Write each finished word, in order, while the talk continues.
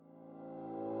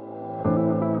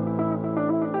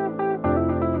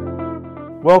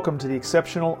Welcome to the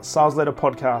Exceptional Sales Leader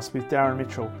Podcast with Darren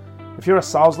Mitchell. If you're a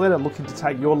sales leader looking to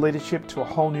take your leadership to a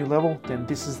whole new level, then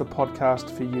this is the podcast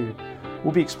for you.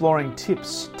 We'll be exploring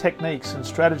tips, techniques, and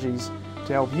strategies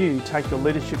to help you take your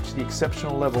leadership to the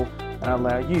exceptional level and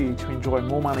allow you to enjoy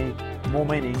more money, more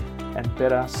meaning, and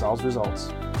better sales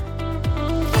results.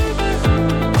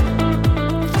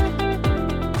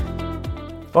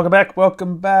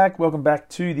 Welcome back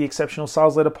to the Exceptional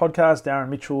Sales Leader Podcast. Darren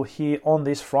Mitchell here on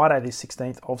this Friday, the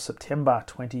 16th of September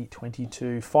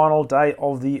 2022. Final day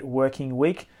of the working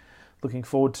week. Looking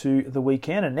forward to the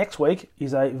weekend. And next week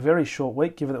is a very short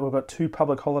week, given that we've got two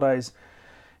public holidays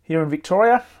here in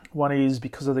Victoria. One is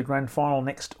because of the grand final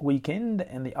next weekend,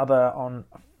 and the other on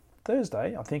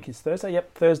Thursday. I think it's Thursday.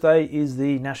 Yep, Thursday is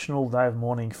the National Day of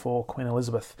Mourning for Queen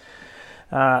Elizabeth.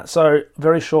 So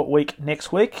very short week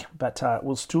next week, but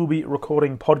we'll still be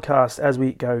recording podcasts as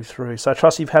we go through. So I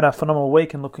trust you've had a phenomenal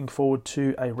week and looking forward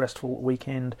to a restful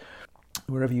weekend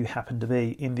wherever you happen to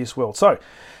be in this world. So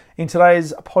in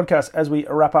today's podcast, as we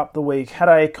wrap up the week, had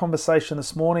a conversation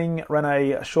this morning, ran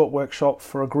a short workshop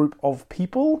for a group of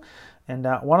people. And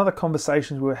one of the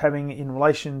conversations we were having in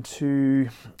relation to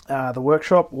the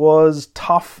workshop was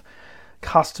tough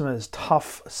customers,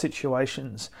 tough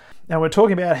situations. Now we're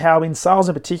talking about how in sales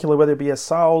in particular, whether it be a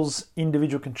sales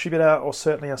individual contributor or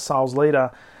certainly a sales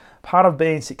leader, part of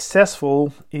being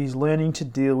successful is learning to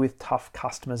deal with tough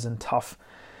customers and tough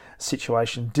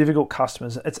situations, difficult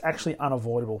customers. It's actually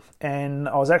unavoidable. And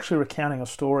I was actually recounting a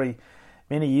story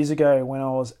many years ago when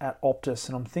I was at Optus,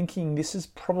 and I'm thinking this is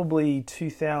probably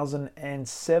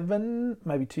 2007,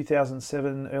 maybe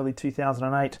 2007, early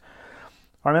 2008.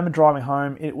 I remember driving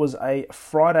home. It was a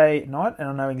Friday night, and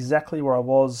I know exactly where I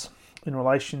was in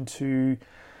relation to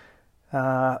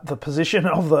the position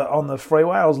on the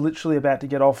freeway. I was literally about to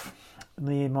get off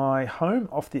near my home,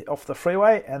 off the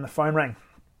freeway, and the phone rang.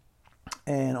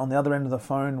 And on the other end of the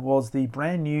phone was the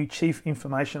brand new Chief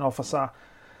Information Officer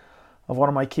of one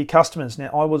of my key customers. Now,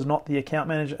 I was not the account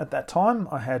manager at that time.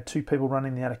 I had two people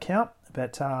running that account,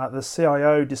 but the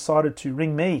CIO decided to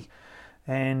ring me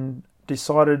and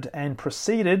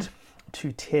proceeded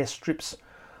to tear strips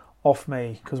off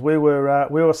me, because we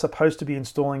were supposed to be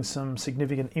installing some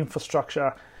significant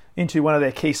infrastructure into one of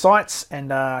their key sites. And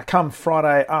come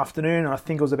Friday afternoon, I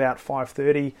think it was about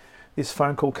 5:30, this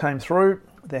phone call came through.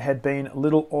 There had been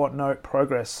little or no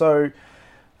progress. So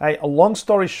a long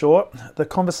story short, the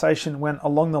conversation went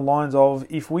along the lines of,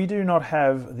 if we do not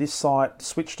have this site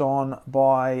switched on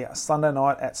by Sunday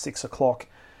night at 6 o'clock,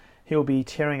 he'll be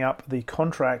tearing up the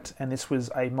contract, and this was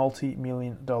a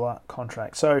multi-million-dollar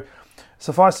contract. So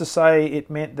suffice to say, it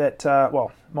meant that,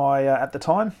 at the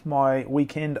time, my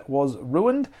weekend was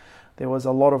ruined. There was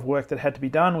a lot of work that had to be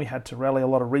done. We had to rally a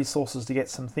lot of resources to get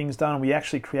some things done. We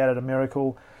actually created a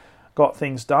miracle, got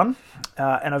things done,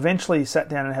 and eventually sat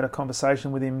down and had a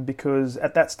conversation with him, because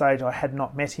at that stage I had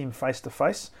not met him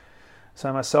face-to-face.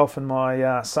 So myself and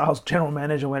my sales general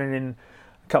manager went in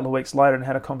a couple of weeks later and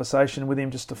had a conversation with him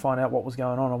just to find out what was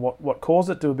going on and what caused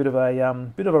it. Do a bit of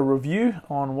a review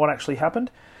on what actually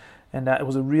happened, and it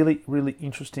was a really, really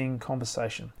interesting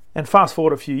conversation. And fast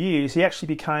forward a few years, he actually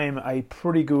became a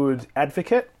pretty good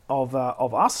advocate of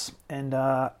us, and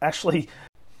actually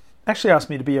asked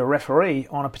me to be a referee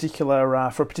on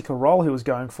for a particular role he was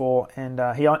going for, and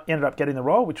he ended up getting the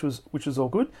role, which was all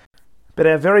good. But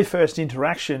our very first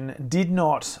interaction did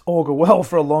not augur well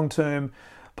for a long-term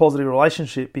positive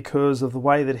relationship because of the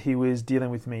way that he was dealing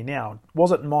with me. Now,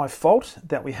 was it my fault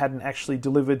that we hadn't actually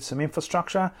delivered some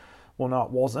infrastructure? Well, no,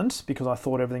 it wasn't, because I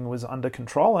thought everything was under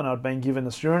control and I'd been given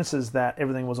assurances that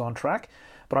everything was on track,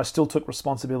 but I still took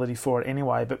responsibility for it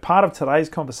anyway. But part of today's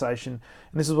conversation,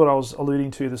 and this is what I was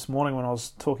alluding to this morning when I was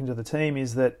talking to the team,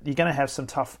 is that you're going to have some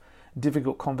tough,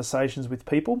 difficult conversations with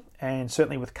people, and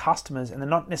certainly with customers, and they're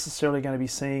not necessarily going to be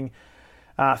seeing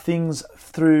things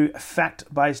through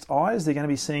fact-based eyes. They're going to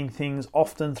be seeing things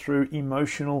often through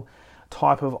emotional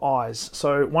type of eyes.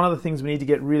 So one of the things we need to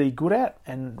get really good at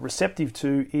and receptive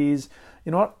to is,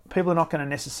 you know what, people are not going to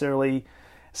necessarily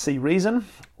see reason.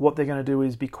 What they're going to do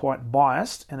is be quite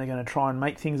biased, and they're going to try and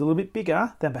make things a little bit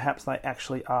bigger than perhaps they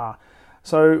actually are.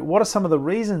 So what are some of the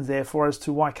reasons, therefore, as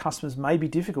to why customers may be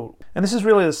difficult? And this is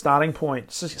really the starting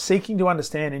point, seeking to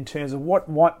understand in terms of what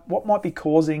might be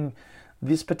causing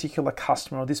this particular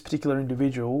customer or this particular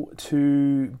individual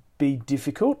to be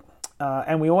difficult.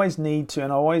 And we always need to,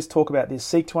 and I always talk about this,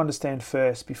 seek to understand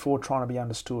first before trying to be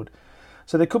understood.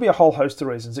 So there could be a whole host of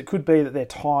reasons. It could be that they're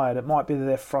tired. It might be that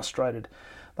they're frustrated.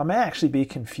 They may actually be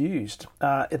confused.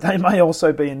 They may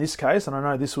also be, in this case, and I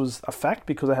know this was a fact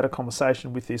because I had a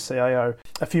conversation with the CIO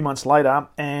a few months later,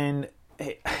 and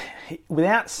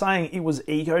without saying it was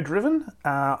ego-driven,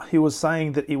 he was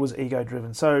saying that it was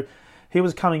ego-driven. So he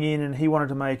was coming in and he wanted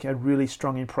to make a really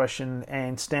strong impression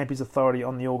and stamp his authority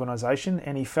on the organisation,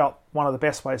 and he felt one of the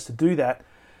best ways to do that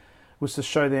was to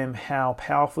show them how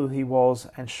powerful he was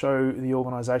and show the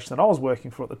organisation that I was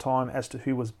working for at the time as to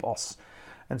who was boss.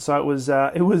 And so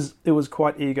it was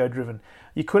quite ego-driven.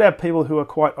 You could have people who are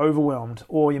quite overwhelmed,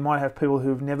 or you might have people who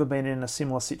have never been in a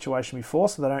similar situation before,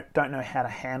 so they don't know how to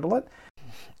handle it.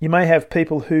 You may have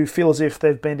people who feel as if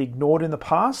they've been ignored in the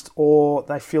past, or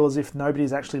they feel as if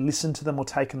nobody's actually listened to them or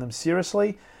taken them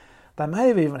seriously. They may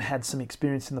have even had some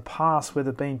experience in the past where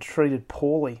they've been treated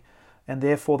poorly, and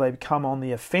therefore they become on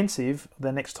the offensive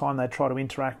the next time they try to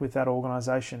interact with that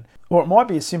organisation. Or it might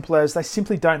be as simple as they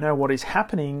simply don't know what is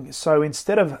happening, so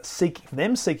instead of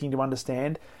seeking to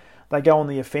understand, they go on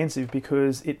the offensive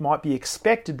because it might be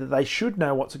expected that they should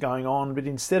know what's going on, but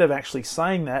instead of actually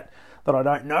saying that I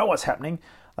don't know what's happening,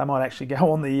 they might actually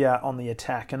go on the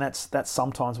attack, and that's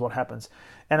sometimes what happens.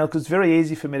 And it's very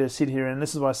easy for me to sit here, and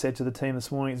this is what I said to the team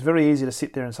this morning, it's very easy to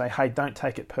sit there and say, hey, don't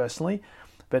take it personally.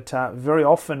 But very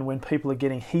often when people are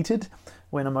getting heated,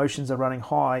 when emotions are running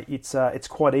high, it's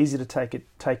quite easy to take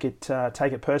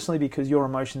it personally because your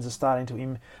emotions are starting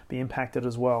to be impacted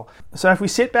as well. So if we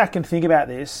sit back and think about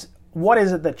this, what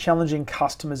is it that challenging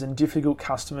customers and difficult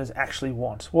customers actually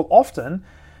want? Well, often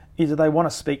is that they want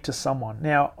to speak to someone.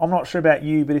 Now, I'm not sure about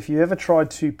you, but if you've ever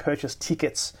tried to purchase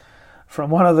tickets from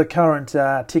one of the current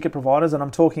ticket providers, and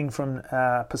I'm talking from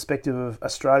perspective of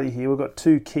Australia here, we've got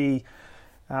two key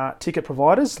ticket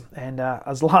providers, and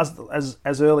as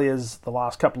early as the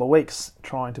last couple of weeks,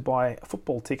 trying to buy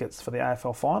football tickets for the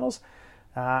AFL finals,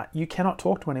 you cannot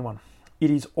talk to anyone. It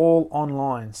is all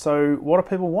online. So what do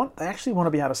people want? They actually want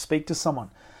to be able to speak to someone.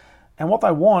 And what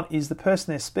they want is the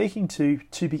person they're speaking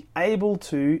to be able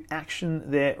to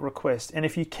action their request. And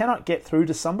if you cannot get through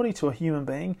to somebody, to a human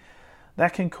being,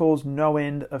 that can cause no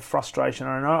end of frustration.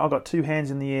 I know I've got two hands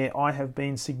in the air. I have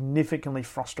been significantly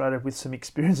frustrated with some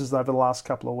experiences over the last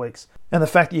couple of weeks. And the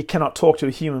fact that you cannot talk to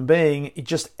a human being, it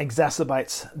just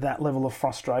exacerbates that level of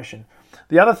frustration.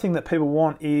 The other thing that people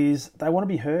want is they want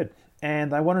to be heard,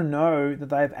 and they want to know that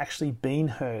they've actually been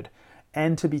heard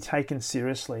and to be taken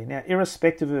seriously. Now,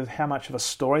 irrespective of how much of a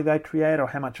story they create or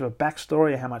how much of a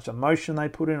backstory or how much emotion they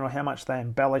put in or how much they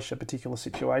embellish a particular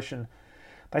situation,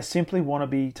 they simply want to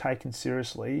be taken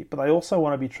seriously, but they also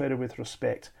want to be treated with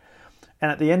respect. And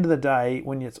at the end of the day,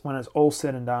 when it's all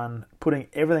said and done, putting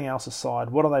everything else aside,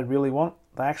 what do they really want?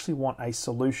 They actually want a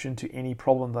solution to any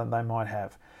problem that they might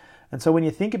have. And so when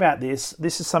you think about this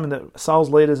is something that sales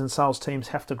leaders and sales teams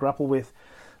have to grapple with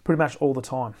pretty much all the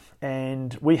time.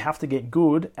 And we have to get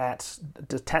good at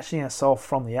detaching ourselves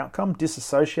from the outcome,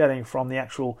 disassociating from the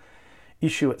actual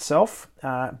issue itself,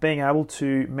 being able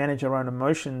to manage our own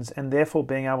emotions, and therefore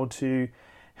being able to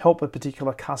help a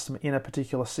particular customer in a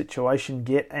particular situation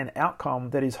get an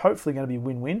outcome that is hopefully going to be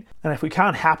win-win. And if we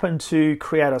can't happen to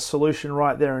create a solution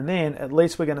right there and then, at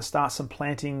least we're going to start some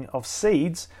planting of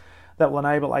seeds that will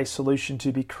enable a solution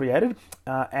to be created.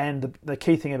 And the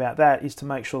key thing about that is to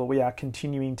make sure that we are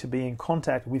continuing to be in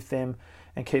contact with them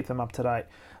and keep them up to date.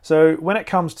 So when it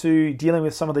comes to dealing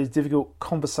with some of these difficult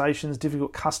conversations,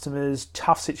 difficult customers,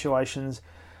 tough situations,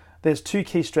 there's two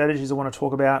key strategies I want to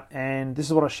talk about, and this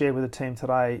is what I shared with the team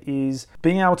today, is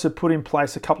being able to put in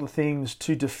place a couple of things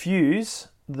to diffuse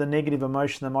the negative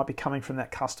emotion that might be coming from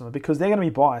that customer, because they're going to be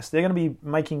biased. They're going to be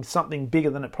making something bigger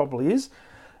than it probably is.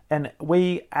 And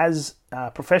we as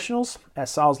professionals, as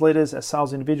sales leaders, as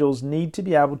sales individuals need to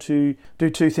be able to do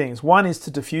two things. One is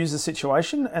to diffuse the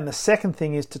situation, and the second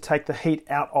thing is to take the heat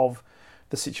out of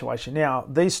the situation. Now,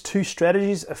 these two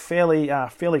strategies are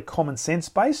fairly common sense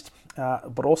based,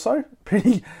 but also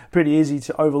pretty easy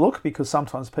to overlook, because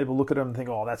sometimes people look at them and think,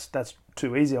 oh, that's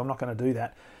too easy, I'm not going to do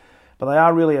that. But they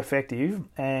are really effective,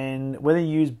 and whether you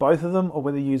use both of them or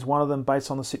whether you use one of them based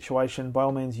on the situation, by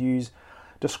all means use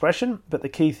discretion. But the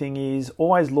key thing is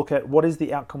always look at what is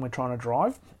the outcome we're trying to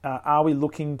drive. Are we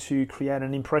looking to create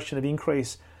an impression of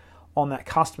increase on that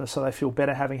customer so they feel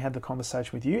better having had the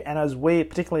conversation with you? And as we,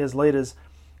 particularly as leaders,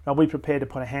 are we prepared to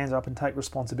put our hands up and take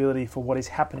responsibility for what is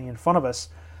happening in front of us,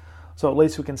 so at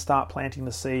least we can start planting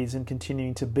the seeds and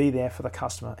continuing to be there for the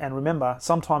customer? And remember,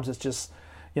 sometimes it's just,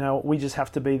 we just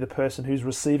have to be the person who's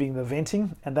receiving the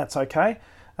venting, and that's okay.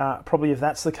 Probably if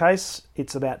that's the case,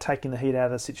 it's about taking the heat out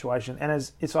of the situation. And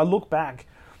as I look back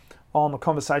on the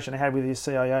conversation I had with your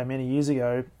CIO many years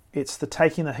ago, it's the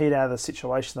taking the heat out of the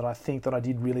situation that I think that I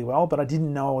did really well, but I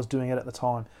didn't know I was doing it at the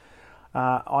time.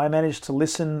 I managed to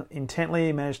listen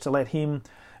intently, managed to let him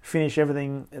finish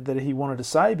everything that he wanted to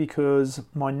say, because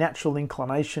my natural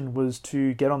inclination was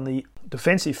to get on the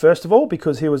defensive, first of all,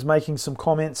 because he was making some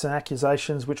comments and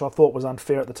accusations which I thought was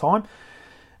unfair at the time.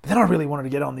 But then I really wanted to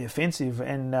get on the offensive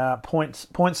and point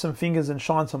some fingers and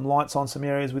shine some lights on some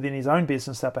areas within his own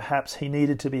business that perhaps he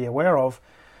needed to be aware of,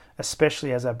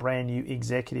 especially as a brand new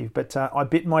executive. But I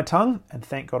bit my tongue, and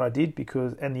thank God I did,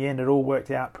 because in the end it all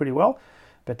worked out pretty well.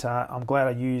 But I'm glad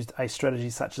I used a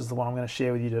strategy such as the one I'm going to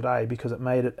share with you today, because it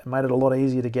made it a lot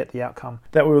easier to get the outcome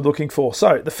that we were looking for.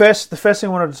 So the first thing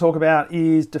I wanted to talk about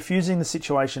is diffusing the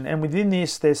situation. And within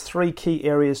this, there's three key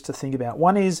areas to think about.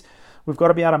 One is we've got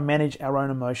to be able to manage our own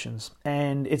emotions.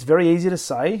 And it's very easy to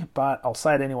say, but I'll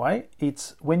say it anyway.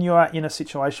 It's when you are in a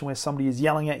situation where somebody is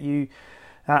yelling at you,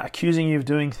 accusing you of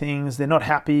doing things, they're not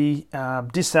happy,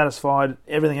 dissatisfied,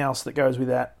 everything else that goes with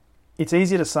that. It's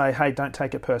easy to say, hey, don't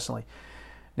take it personally.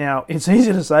 Now, it's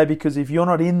easy to say because if you're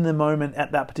not in the moment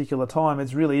at that particular time,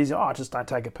 it's really easy, just don't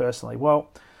take it personally. Well,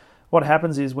 what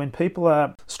happens is when people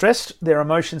are stressed, their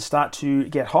emotions start to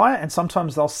get higher, and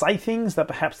sometimes they'll say things that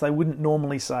perhaps they wouldn't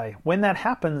normally say. When that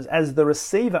happens, as the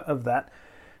receiver of that,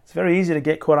 it's very easy to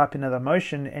get caught up in that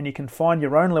emotion, and you can find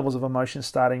your own levels of emotion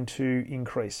starting to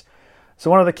increase. So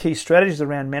one of the key strategies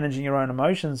around managing your own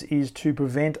emotions is to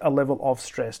prevent a level of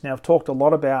stress. Now, I've talked a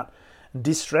lot about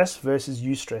distress versus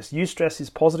eustress. Eustress is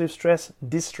positive stress.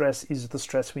 Distress is the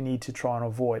stress we need to try and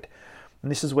avoid. And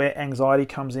this is where anxiety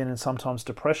comes in, and sometimes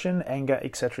depression, anger,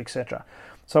 etc., etc.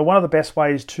 So one of the best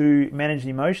ways to manage the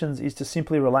emotions is to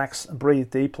simply relax, breathe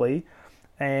deeply,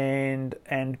 and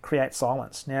create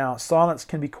silence. Now, silence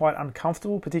can be quite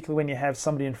uncomfortable, particularly when you have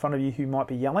somebody in front of you who might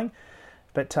be yelling.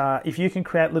 But if you can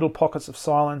create little pockets of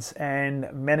silence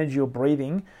and manage your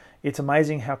breathing, it's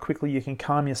amazing how quickly you can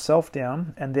calm yourself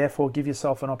down and therefore give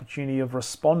yourself an opportunity of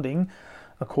responding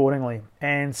accordingly.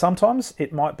 And sometimes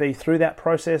it might be through that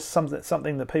process,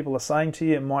 something that people are saying to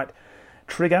you, it might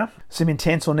trigger some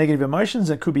intense or negative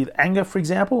emotions. It could be anger, for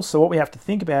example. So what we have to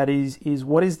think about is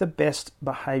what is the best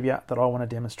behavior that I want to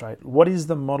demonstrate? What is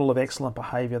the model of excellent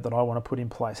behavior that I want to put in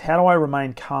place? How do I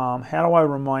remain calm? How do I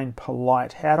remain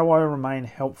polite? How do I remain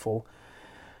helpful?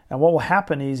 And what will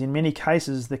happen is, in many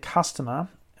cases, the customer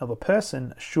or the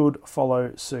person should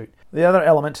follow suit. The other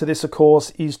element to this, of course,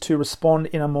 is to respond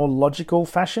in a more logical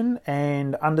fashion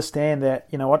and understand that,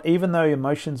 even though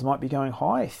emotions might be going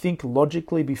high, think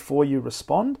logically before you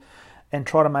respond, and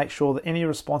try to make sure that any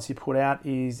response you put out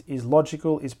is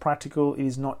logical, is practical,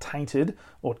 is not tainted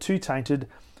or too tainted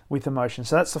with emotion.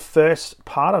 So that's the first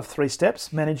part of 3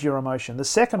 steps, manage your emotion. The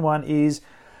second one is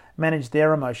manage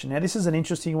their emotion. Now, this is an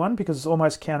interesting one because it's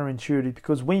almost counterintuitive,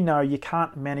 because we know you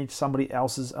can't manage somebody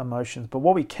else's emotions. But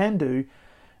what we can do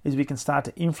is we can start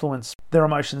to influence their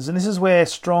emotions. And this is where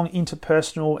strong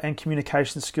interpersonal and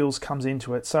communication skills comes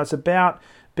into it. So it's about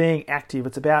being active.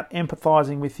 It's about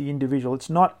empathizing with the individual. It's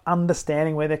not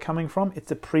understanding where they're coming from.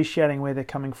 It's appreciating where they're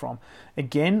coming from.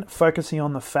 Again, focusing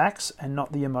on the facts and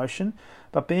not the emotion,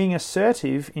 but being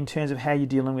assertive in terms of how you're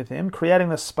dealing with them, creating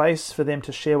the space for them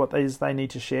to share what they need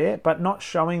to share, but not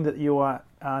showing that you are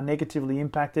negatively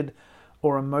impacted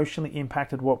or emotionally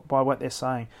impacted by what they're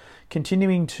saying.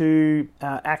 Continuing to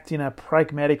act in a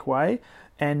pragmatic way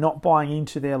and not buying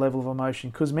into their level of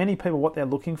emotion, because many people, what they're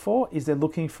looking for is they're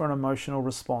looking for an emotional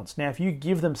response. Now, if you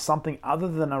give them something other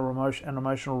than an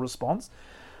emotional response,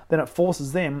 then it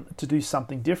forces them to do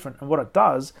something different. And what it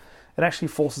does, it actually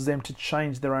forces them to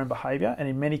change their own behavior, and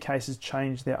in many cases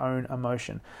change their own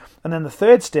emotion. And then the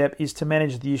third step is to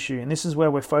manage the issue. And this is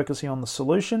where we're focusing on the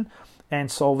solution and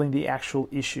solving the actual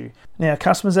issue. Now,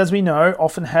 customers, as we know,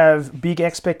 often have big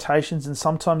expectations, and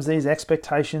sometimes these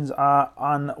expectations are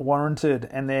unwarranted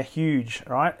and they're huge,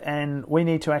 right? And we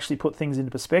need to actually put things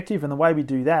into perspective. And the way we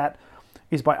do that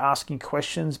is by asking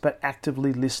questions, but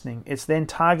actively listening. It's then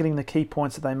targeting the key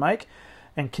points that they make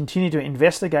and continue to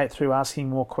investigate through asking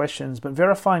more questions, but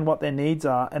verifying what their needs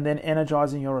are and then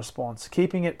energizing your response.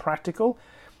 Keeping it practical,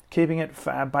 keeping it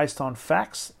based on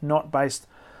facts, not based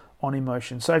on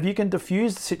emotion. So if you can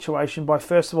diffuse the situation by,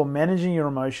 first of all, managing your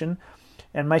emotion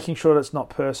and making sure that it's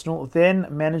not personal, then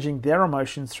managing their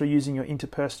emotions through using your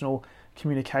interpersonal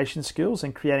communication skills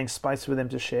and creating space for them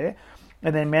to share,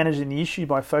 and then managing the issue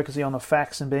by focusing on the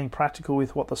facts and being practical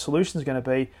with what the solution is going to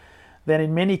be, then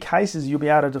in many cases you'll be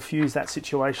able to diffuse that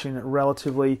situation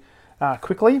relatively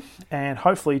quickly and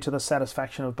hopefully to the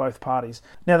satisfaction of both parties.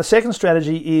 Now, the second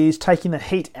strategy is taking the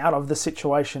heat out of the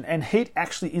situation, and HEAT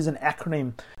actually is an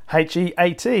acronym,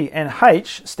 HEAT, and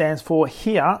H stands for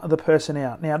hear the person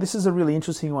out. Now, this is a really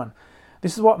interesting one.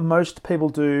 This is what most people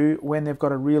do when they've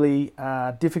got a really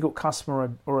difficult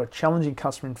customer or a challenging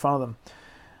customer in front of them.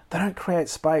 they don't create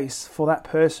space for that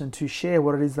person to share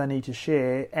what it is they need to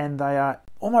share, and they are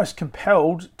almost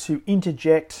compelled to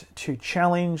interject, to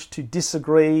challenge, to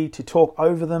disagree, to talk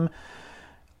over them.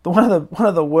 One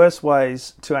of the worst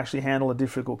ways to actually handle a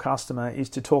difficult customer is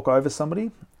to talk over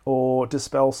somebody or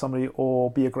dispel somebody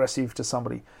or be aggressive to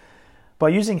somebody. By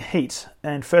using heat,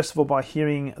 and first of all by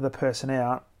hearing the person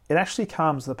out, it actually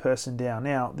calms the person down.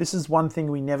 Now, this is one thing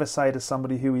we never say to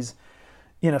somebody who is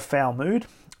in a foul mood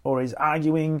or is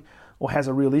arguing or has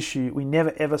a real issue. We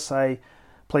never ever say,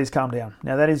 please calm down.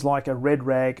 Now, that is like a red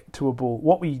rag to a bull.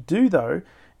 What we do though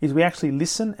is we actually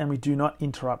listen and we do not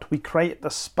interrupt. We create the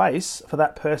space for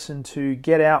that person to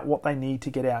get out what they need to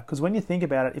get out. Because when you think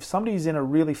about it, if somebody is in a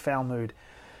really foul mood,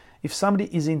 if somebody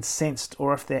is incensed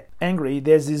or if they're angry,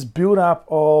 there's this build-up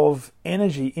of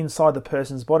energy inside the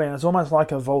person's body, and it's almost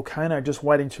like a volcano just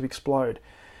waiting to explode.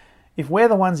 If we're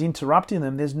the ones interrupting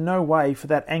them, there's no way for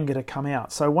that anger to come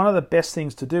out. So one of the best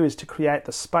things to do is to create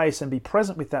the space and be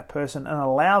present with that person and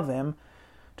allow them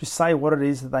to say what it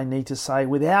is that they need to say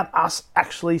without us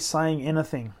actually saying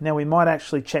anything. Now, we might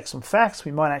actually check some facts.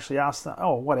 We might actually ask them,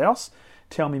 oh, what else?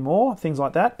 Tell me more, things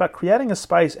like that. But creating a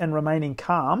space and remaining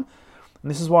calm, and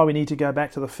this is why we need to go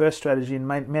back to the first strategy in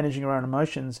managing our own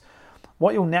emotions.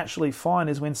 What you'll naturally find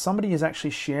is when somebody is actually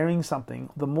sharing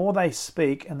something, the more they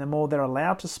speak and the more they're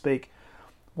allowed to speak,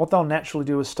 what they'll naturally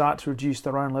do is start to reduce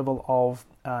their own level of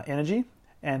energy,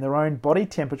 and their own body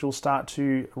temperature will start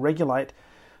to regulate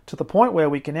to the point where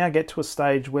we can now get to a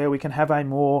stage where we can have a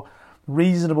more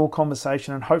reasonable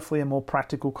conversation and hopefully a more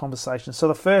practical conversation. So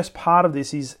the first part of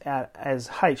this is as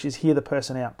H is hear the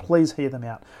person out. Please hear them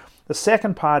out. The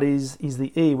second part is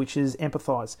the E, which is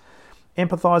empathize.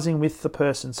 Empathizing with the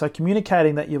person. So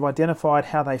communicating that you've identified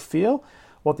how they feel,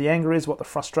 what the anger is, what the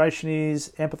frustration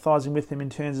is, empathizing with them in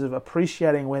terms of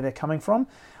appreciating where they're coming from.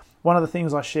 One of the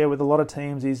things I share with a lot of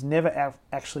teams is never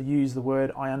actually use the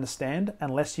word I understand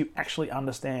unless you actually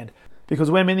understand. Because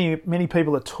when many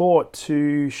people are taught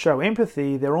to show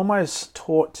empathy, they're almost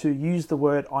taught to use the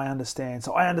word I understand.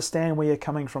 So I understand where you're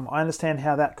coming from. I understand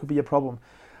how that could be a problem.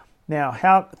 Now,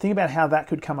 think about how that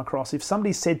could come across. If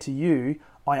somebody said to you,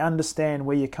 I understand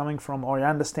where you're coming from, or I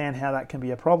understand how that can be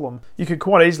a problem, you could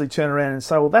quite easily turn around and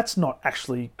say, well, that's not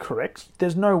actually correct.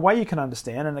 There's no way you can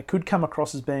understand, and it could come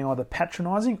across as being either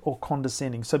patronizing or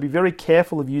condescending. So be very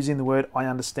careful of using the word I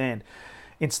understand.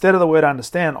 Instead of the word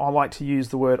understand, I like to use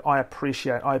the word I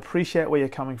appreciate. I appreciate where you're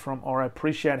coming from, or I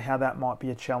appreciate how that might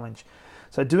be a challenge.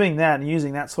 So doing that and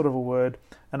using that sort of a word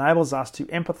enables us to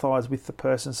empathize with the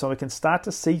person so we can start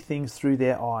to see things through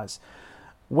their eyes.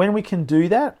 When we can do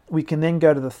that, we can then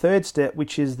go to the third step,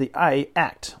 which is the A,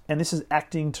 act. And this is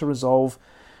acting to resolve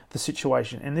the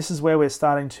situation. And this is where we're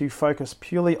starting to focus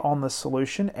purely on the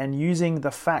solution and using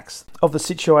the facts of the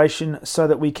situation so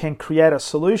that we can create a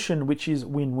solution which is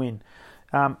win-win.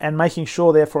 And making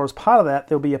sure, therefore, as part of that,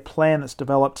 there'll be a plan that's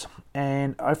developed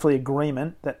and hopefully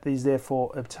agreement that is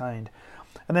therefore obtained.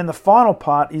 And then the final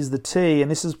part is the T,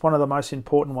 and this is one of the most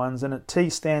important ones, and T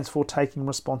stands for taking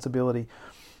responsibility.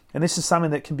 And this is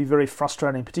something that can be very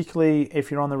frustrating, particularly if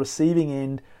you're on the receiving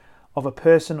end of a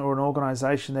person or an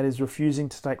organization that is refusing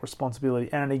to take responsibility.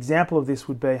 And an example of this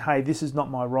would be, hey, this is not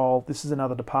my role, this is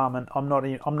another department, I'm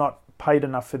not paid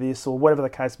enough for this, or whatever the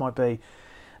case might be.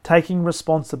 Taking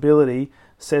responsibility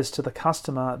says to the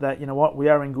customer that, you know what, we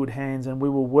are in good hands and we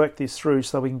will work this through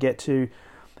so we can get to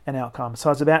an outcome. So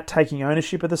it's about taking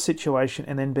ownership of the situation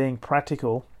and then being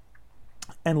practical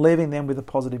and leaving them with a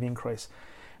positive increase.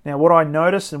 Now, what I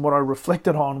noticed and what I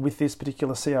reflected on with this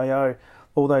particular CIO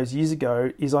all those years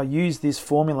ago is I used this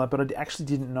formula, but I actually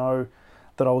didn't know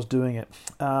that I was doing it.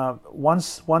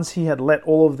 Once he had let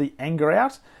all of the anger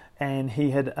out and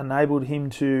he had enabled him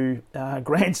to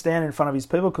grandstand in front of his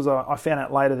people, because I found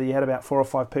out later that he had about 4 or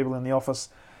 5 people in the office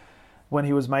when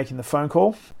he was making the phone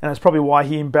call. And that's probably why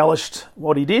he embellished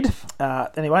what he did.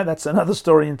 Anyway, that's another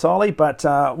story entirely. But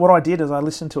what I did is I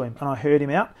listened to him and I heard him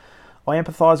out. I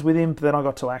empathised with him, but then I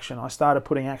got to action. I started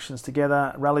putting actions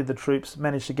together, rallied the troops,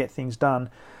 managed to get things done.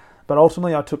 But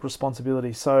ultimately, I took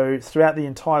responsibility. So throughout the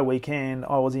entire weekend,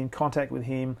 I was in contact with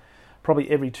him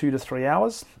probably every 2 to 3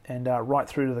 hours and right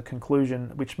through to the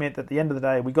conclusion, which meant that at the end of the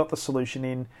day, we got the solution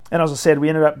in. And as I said, we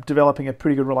ended up developing a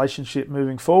pretty good relationship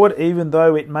moving forward, even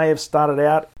though it may have started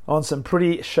out on some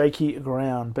pretty shaky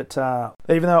ground. But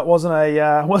even though it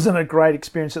wasn't a great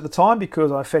experience at the time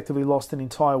because I effectively lost an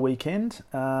entire weekend,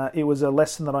 it was a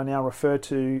lesson that I now refer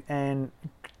to and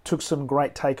took some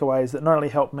great takeaways that not only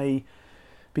helped me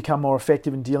become more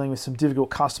effective in dealing with some difficult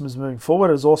customers moving forward,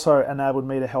 has also enabled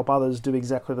me to help others do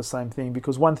exactly the same thing.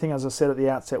 Because one thing, as I said at the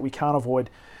outset, we can't avoid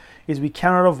is we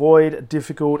cannot avoid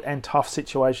difficult and tough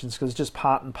situations because it's just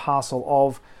part and parcel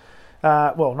of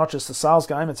Well, not just the sales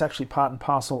game, it's actually part and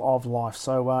parcel of life.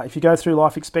 So if you go through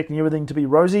life expecting everything to be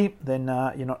rosy, then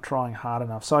you're not trying hard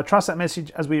enough. So I trust that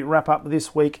message as we wrap up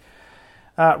this week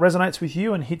resonates with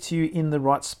you and hits you in the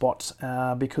right spot,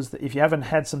 because if you haven't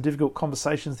had some difficult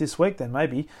conversations this week, then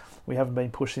maybe we haven't been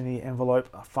pushing the envelope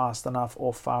fast enough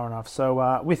or far enough.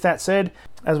 So with that said,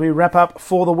 as we wrap up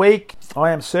for the week, I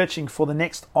am searching for the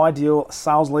next ideal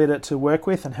sales leader to work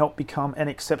with and help become an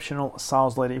exceptional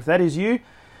sales leader. If that is you,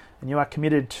 and you are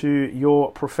committed to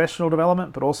your professional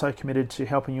development, but also committed to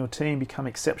helping your team become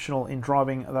exceptional in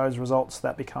driving those results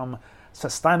that become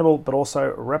sustainable but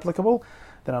also replicable,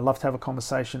 then I'd love to have a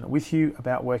conversation with you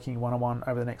about working one-on-one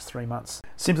over the next 3 months.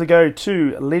 Simply go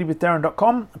to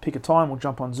leadwithdarren.com, pick a time, we'll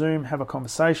jump on Zoom, have a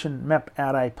conversation, map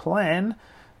out a plan,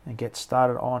 and get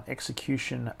started on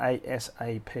execution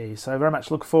ASAP. So very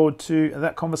much look forward to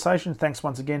that conversation. Thanks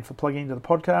once again for plugging into the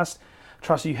podcast.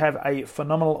 Trust you have a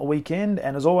phenomenal weekend,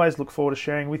 and as always, look forward to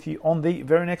sharing with you on the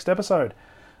very next episode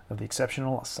of the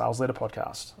Exceptional Sales Leader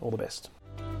Podcast. All the best.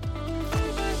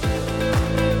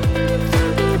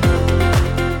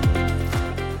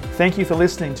 Thank you for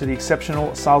listening to the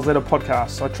Exceptional Sales Leader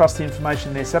Podcast. I trust the information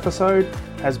in this episode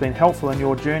has been helpful in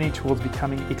your journey towards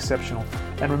becoming exceptional.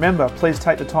 And remember, please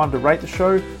take the time to rate the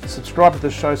show, subscribe to the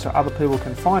show so other people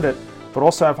can find it, but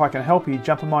also if I can help you,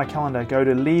 jump on my calendar, go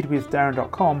to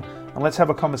leadwithdarren.com, and let's have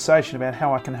a conversation about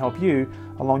how I can help you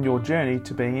along your journey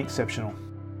to being exceptional.